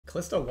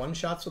Kalista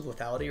one-shots with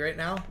lethality right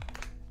now?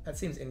 That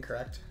seems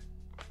incorrect.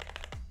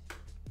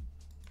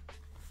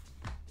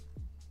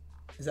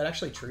 Is that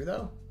actually true,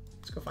 though?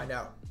 Let's go find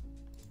out.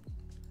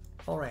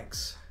 All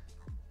ranks.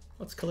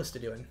 What's Kalista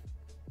doing?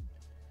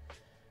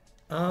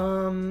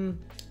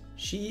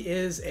 She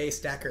is a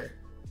stacker.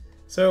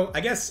 So I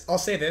guess I'll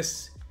say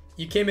this.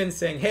 You came in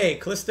saying, hey,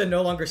 Kalista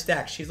no longer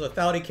stacks. She's a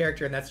lethality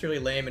character, and that's really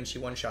lame, and she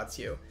one-shots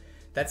you.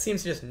 That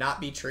seems to just not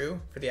be true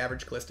for the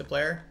average Kalista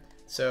player.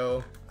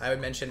 So I would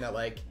mention that,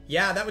 like,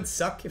 yeah, that would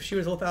suck if she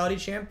was a lethality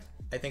champ.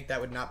 I think that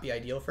would not be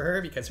ideal for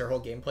her because her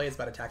whole gameplay is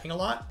about attacking a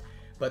lot.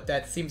 But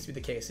that seems to be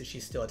the case, is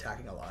she's still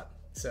attacking a lot.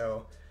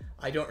 So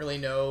I don't really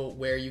know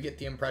where you get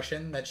the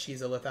impression that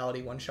she's a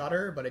lethality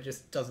one-shotter, but it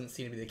just doesn't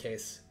seem to be the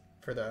case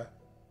for the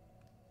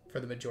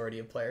majority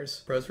of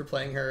players. Pros for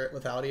playing her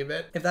lethality a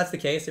bit. If that's the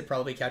case, it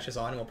probably catches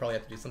on and we'll probably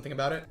have to do something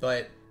about it.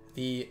 But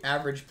the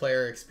average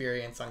player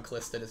experience on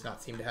Kalista does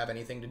not seem to have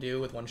anything to do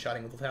with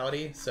one-shotting with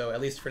lethality. So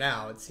at least for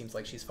now, it seems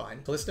like she's fine.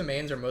 Kalista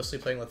mains are mostly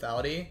playing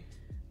lethality.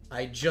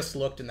 I just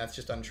looked and that's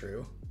just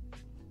untrue.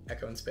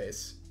 Echo in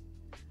space.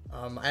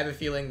 I have a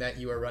feeling that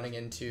you are running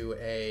into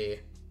a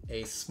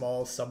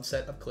small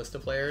subset of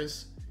Kalista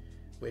players,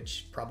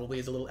 which probably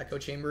is a little echo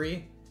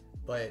chambery,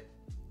 but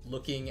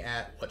looking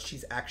at what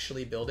she's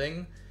actually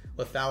building,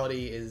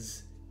 lethality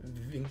is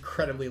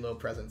incredibly low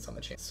presence on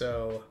the chain.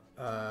 So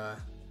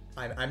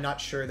I'm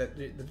not sure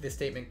that the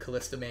statement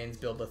Kalista mains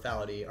build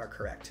lethality are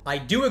correct. I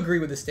do agree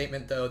with the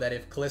statement, though, that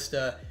if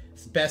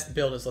Kalista's best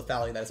build is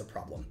lethality, that is a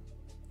problem.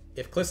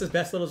 If Kalista's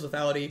best build is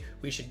lethality,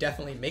 we should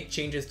definitely make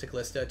changes to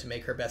Kalista to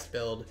make her best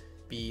build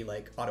be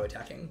like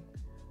auto-attacking.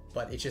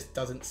 But it just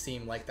doesn't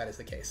seem like that is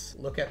the case.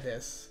 Look at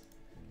this.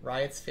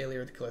 Riot's failure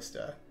with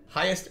Kalista.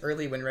 Highest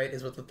early win rate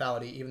is with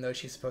lethality, even though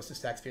she's supposed to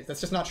stack spears.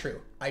 That's just not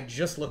true. I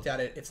just looked at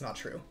it. It's not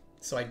true.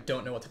 So I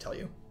don't know what to tell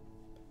you.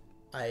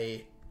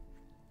 I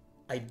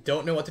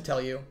don't know what to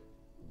tell you.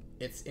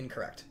 It's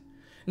incorrect.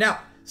 Now,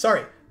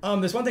 sorry.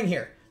 There's one thing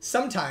here.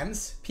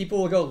 Sometimes people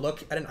will go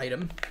look at an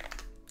item.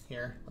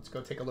 Here, let's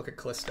go take a look at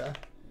Kalista.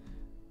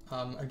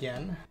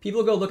 Again, people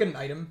will go look at an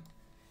item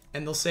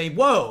and they'll say,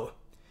 whoa,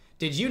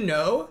 did you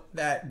know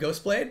that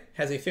Ghostblade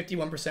has a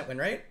 51% win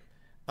rate?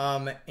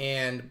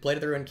 And Blade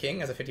of the Ruined King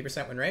has a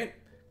 50% win rate.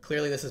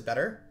 Clearly this is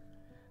better.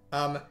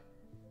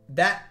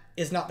 That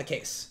is not the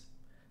case.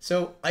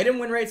 So item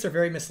win rates are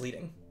very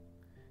misleading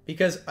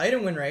because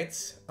item win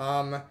rates,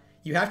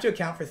 you have to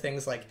account for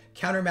things like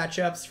counter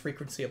matchups,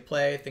 frequency of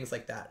play, things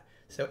like that.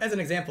 So as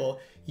an example,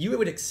 you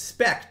would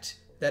expect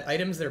that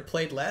items that are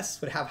played less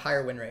would have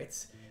higher win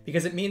rates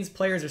because it means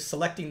players are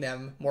selecting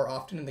them more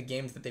often in the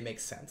games that they make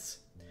sense.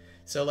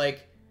 So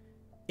like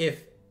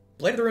if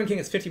Blade of the Ruined King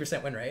is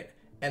 50% win rate,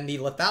 and the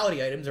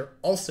lethality items are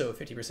also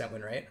 50%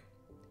 win rate,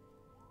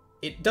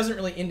 it doesn't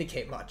really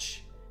indicate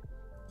much.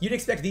 You'd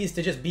expect these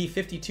to just be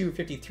 52,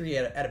 53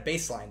 at a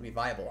baseline to be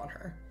viable on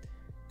her.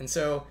 And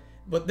so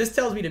what this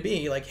tells me to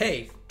be like,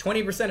 hey,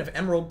 20% of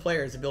Emerald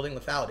players are building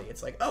lethality.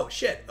 It's like, oh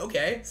shit,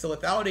 okay, so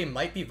lethality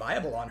might be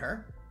viable on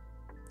her.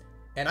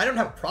 And I don't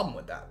have a problem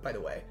with that, by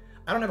the way.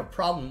 I don't have a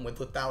problem with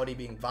lethality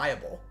being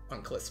viable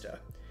on Kalista.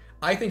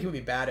 I think it would be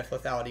bad if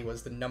lethality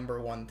was the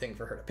 #1 thing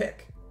for her to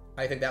pick.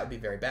 I think that would be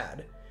very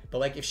bad. But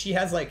like if she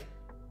has like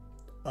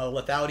a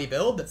lethality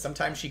build that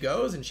sometimes she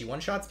goes and she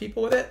one-shots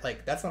people with it,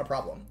 like that's not a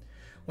problem.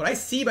 What I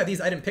see by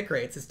these item pick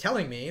rates is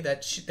telling me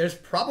that there's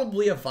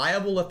probably a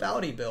viable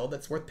lethality build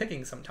that's worth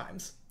picking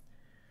sometimes.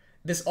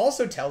 This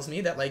also tells me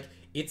that like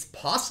it's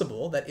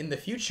possible that in the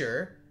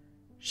future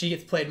she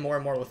gets played more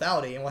and more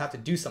lethality and we'll have to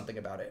do something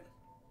about it.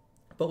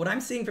 But what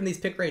I'm seeing from these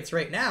pick rates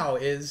right now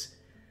is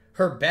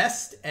her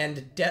best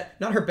and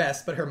not her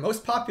best, but her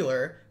most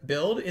popular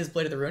build is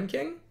Blade of the Ruined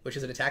King, which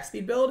is an attack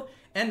speed build.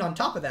 And on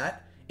top of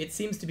that, it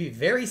seems to be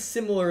very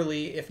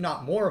similarly, if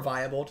not more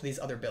viable to these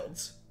other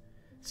builds.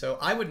 So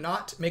I would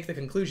not make the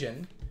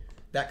conclusion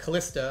that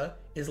Kalista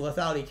is a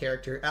lethality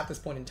character at this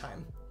point in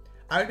time.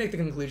 I would make the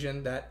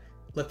conclusion that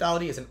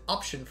lethality is an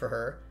option for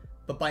her,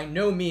 but by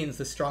no means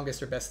the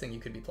strongest or best thing you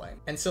could be playing.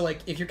 And so like,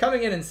 if you're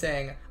coming in and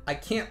saying, I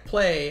can't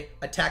play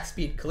attack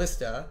speed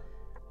Kalista,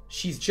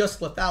 she's just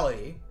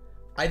lethality,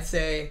 I'd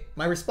say,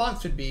 my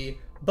response would be,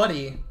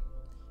 buddy,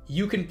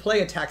 you can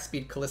play attack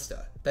speed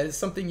Kalista. That is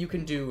something you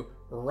can do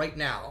right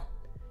now.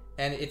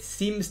 And it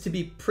seems to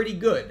be pretty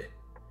good.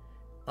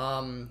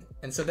 And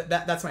so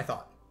that's my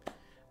thought.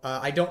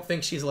 I don't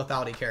think she's a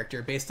lethality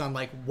character based on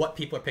like what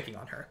people are picking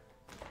on her.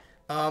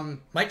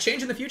 Might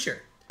change in the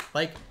future.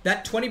 Like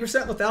that 20%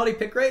 lethality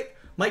pick rate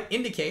might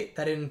indicate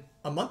that in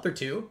a month or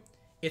two,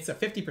 it's a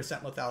 50%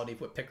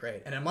 lethality pick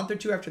rate. And a month or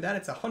two after that,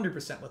 it's a 100%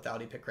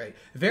 lethality pick rate.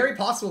 Very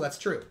possible that's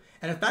true.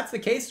 And if that's the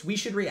case, we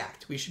should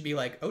react. We should be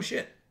like, oh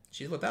shit,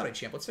 she's a lethality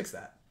champ. Let's fix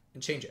that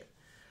and change it.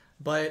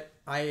 But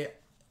I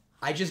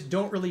just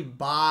don't really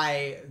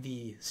buy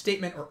the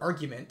statement or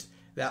argument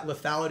that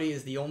lethality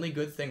is the only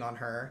good thing on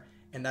her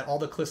and that all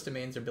the Kalista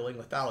mains are building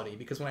lethality.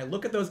 Because when I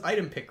look at those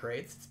item pick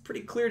rates, it's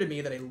pretty clear to me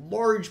that a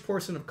large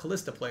portion of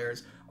Kalista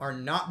players are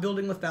not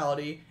building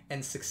lethality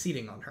and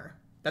succeeding on her.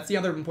 That's the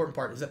other important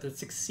part, is that they're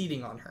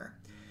succeeding on her.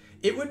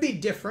 It would be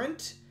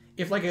different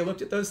if like I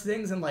looked at those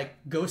things and like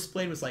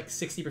Ghostblade was like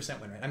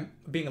 60% win rate. I'm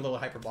being a little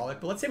hyperbolic,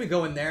 but let's say we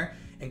go in there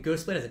and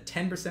Ghostblade has a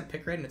 10%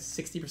 pick rate and it's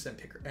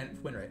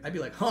 60% win rate. I'd be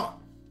like, huh,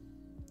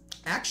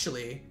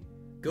 actually,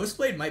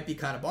 Ghostblade might be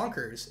kind of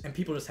bonkers and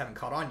people just haven't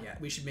caught on yet.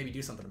 We should maybe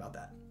do something about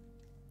that.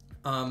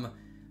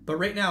 But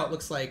right now it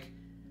looks like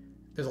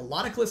there's a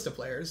lot of Kalista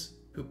players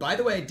who, by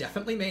the way,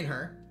 definitely main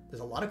her.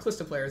 There's a lot of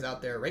Kalista players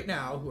out there right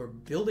now who are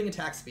building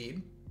attack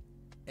speed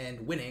and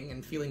winning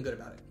and feeling good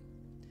about it.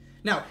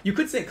 Now, you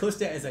could say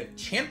Kalista as a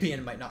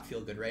champion might not feel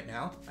good right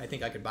now. I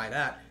think I could buy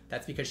that.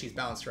 That's because she's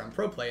balanced around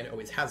pro play and it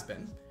always has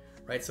been,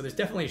 right? So there's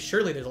definitely,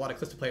 surely there's a lot of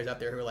Kalista players out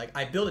there who are like,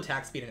 I build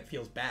attack speed and it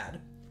feels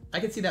bad.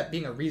 I could see that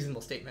being a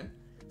reasonable statement.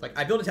 Like,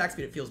 I build attack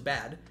speed, it feels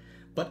bad.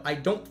 But I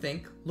don't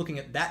think, looking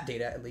at that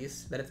data at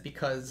least, that it's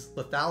because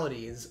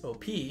lethality is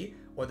OP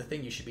or the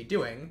thing you should be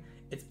doing.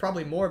 It's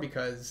probably more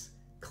because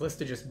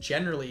Kalista just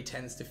generally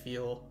tends to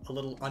feel a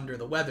little under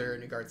the weather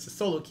in regards to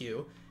solo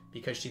queue,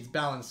 because she's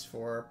balanced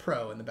for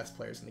pro and the best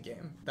players in the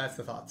game. That's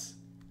the thoughts.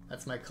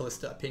 That's my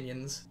Kalista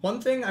opinions.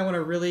 One thing I want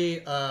to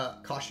really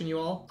caution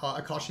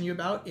you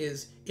about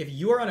is if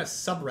you are on a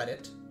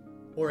subreddit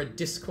or a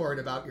Discord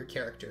about your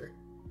character,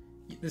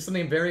 there's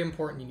something very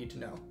important you need to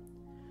know.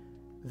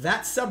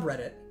 That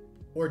subreddit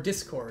or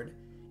Discord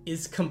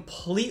is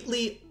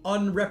completely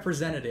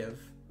unrepresentative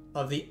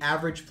of the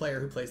average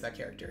player who plays that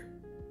character.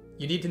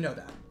 You need to know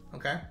that,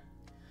 okay?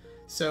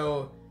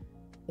 So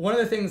one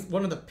of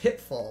the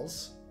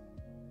pitfalls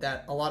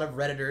that a lot of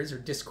Redditors or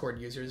Discord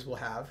users will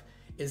have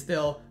is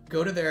they'll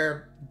go to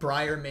their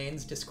Briar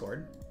mains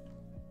Discord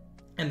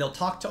and they'll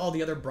talk to all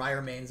the other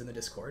Briar mains in the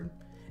Discord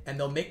and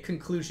they'll make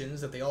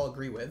conclusions that they all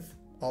agree with,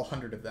 all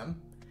 100 of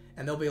them,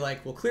 and they'll be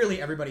like, well,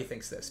 clearly everybody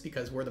thinks this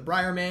because we're the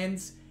Briar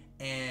mains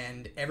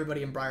and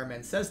everybody in Briar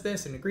mains says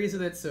this and agrees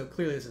with it, so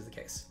clearly this is the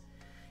case.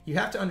 You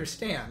have to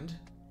understand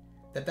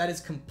that that is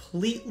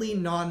completely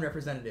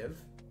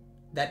non-representative,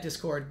 that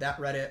Discord, that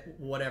Reddit,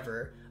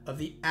 whatever, of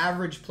the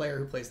average player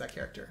who plays that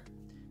character.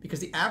 Because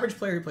the average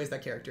player who plays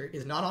that character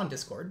is not on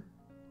Discord,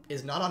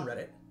 is not on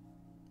Reddit,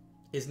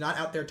 is not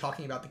out there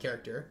talking about the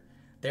character.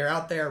 They're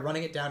out there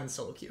running it down in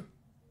solo queue.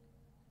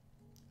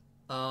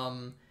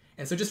 And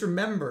so just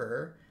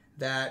remember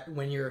that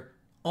when you're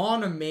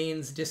on a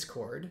mains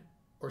Discord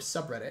or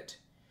subreddit,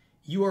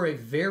 you are a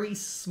very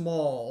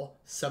small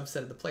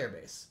subset of the player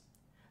base.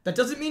 That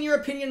doesn't mean your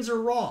opinions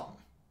are wrong,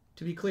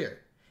 to be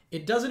clear.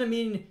 It doesn't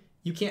mean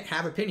you can't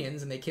have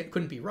opinions and they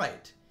couldn't be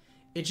right.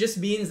 It just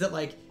means that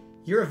like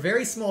you're a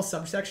very small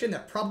subsection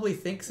that probably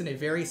thinks in a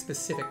very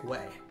specific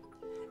way.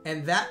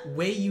 And that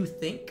way you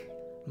think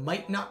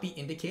might not be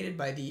indicated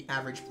by the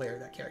average player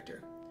of that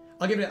character.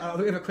 I'll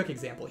give a quick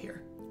example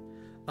here.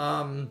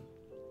 When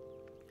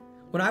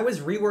I was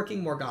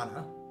reworking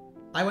Morgana,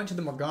 I went to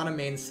the Morgana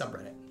main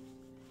subreddit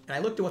and I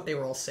looked at what they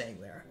were all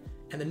saying there.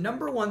 And the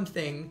number one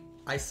thing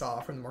I saw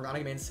from the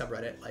Morgana main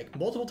subreddit, like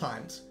multiple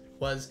times,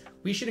 was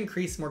we should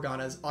increase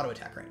Morgana's auto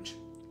attack range.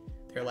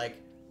 They're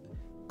like,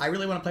 I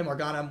really want to play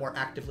Morgana more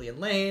actively in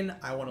lane.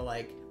 I want to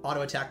like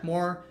auto attack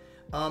more.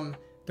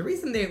 The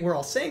reason they were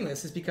all saying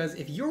this is because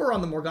if you were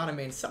on the Morgana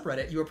main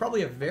subreddit, you were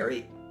probably a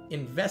very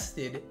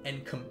invested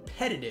and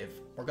competitive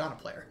Morgana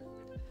player.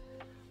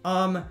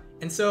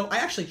 And so I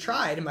actually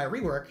tried in my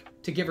rework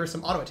to give her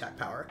some auto attack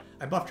power.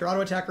 I buffed her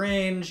auto attack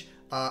range.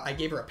 I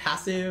gave her a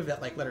passive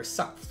that like let her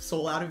suck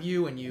soul out of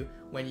you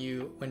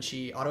when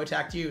she auto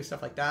attacked you,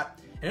 stuff like that.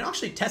 And it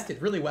actually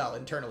tested really well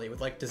internally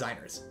with like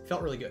designers.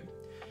 Felt really good.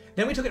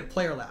 Then we took it to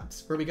player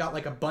labs where we got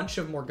like a bunch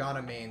of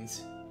Morgana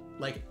mains,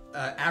 like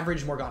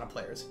average Morgana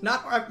players,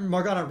 not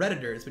Morgana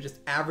Redditors, but just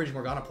average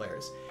Morgana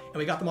players. And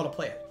we got them all to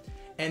play it.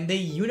 And they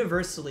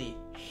universally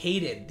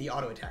hated the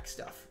auto attack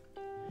stuff.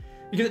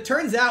 Because it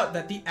turns out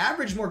that the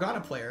average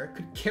Morgana player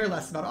could care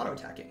less about auto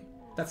attacking.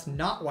 That's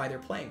not why they're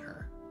playing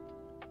her.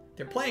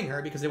 They're playing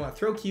her because they want to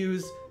throw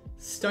Qs,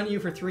 stun you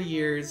for 3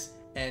 years,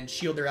 and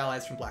shield their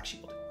allies from Black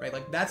Shield, right?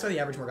 Like that's why the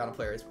average Morgana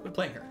player is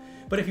playing her.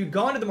 But if you'd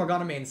gone to the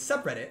Morgana main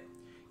subreddit,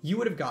 you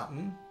would have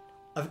gotten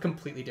a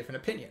completely different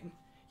opinion.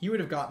 You would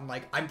have gotten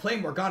like, I'm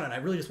playing Morgana and I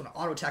really just want to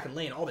auto attack in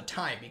lane all the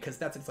time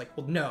because it's like,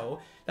 well, no,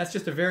 that's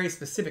just a very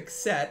specific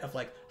set of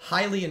like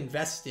highly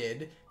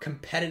invested,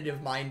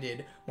 competitive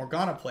minded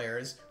Morgana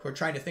players who are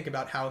trying to think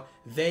about how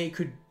they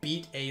could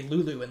beat a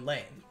Lulu in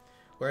lane.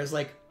 Whereas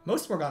like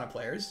most Morgana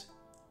players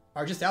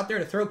are just out there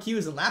to throw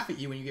Qs and laugh at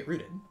you when you get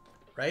rooted,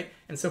 right?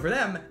 And so for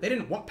them, they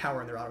didn't want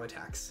power in their auto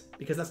attacks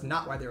because that's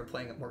not why they were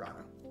playing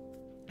Morgana.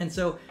 And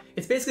so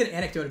it's basically an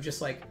anecdote of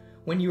just like,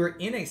 when you are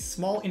in a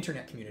small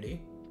internet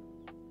community,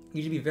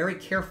 you should be very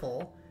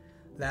careful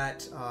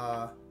that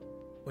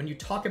when you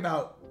talk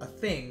about a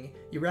thing,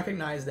 you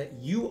recognize that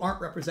you aren't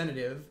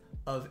representative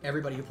of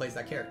everybody who plays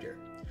that character.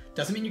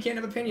 Doesn't mean you can't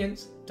have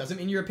opinions, doesn't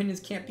mean your opinions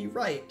can't be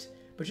right,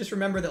 but just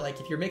remember that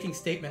like if you're making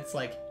statements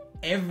like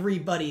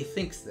everybody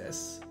thinks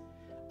this,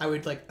 I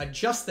would like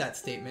adjust that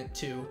statement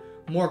to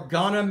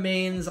Morgana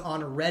mains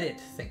on Reddit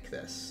think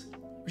this,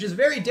 which is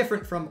very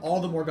different from all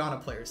the Morgana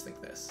players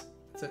think this.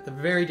 It's a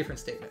very different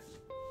statement.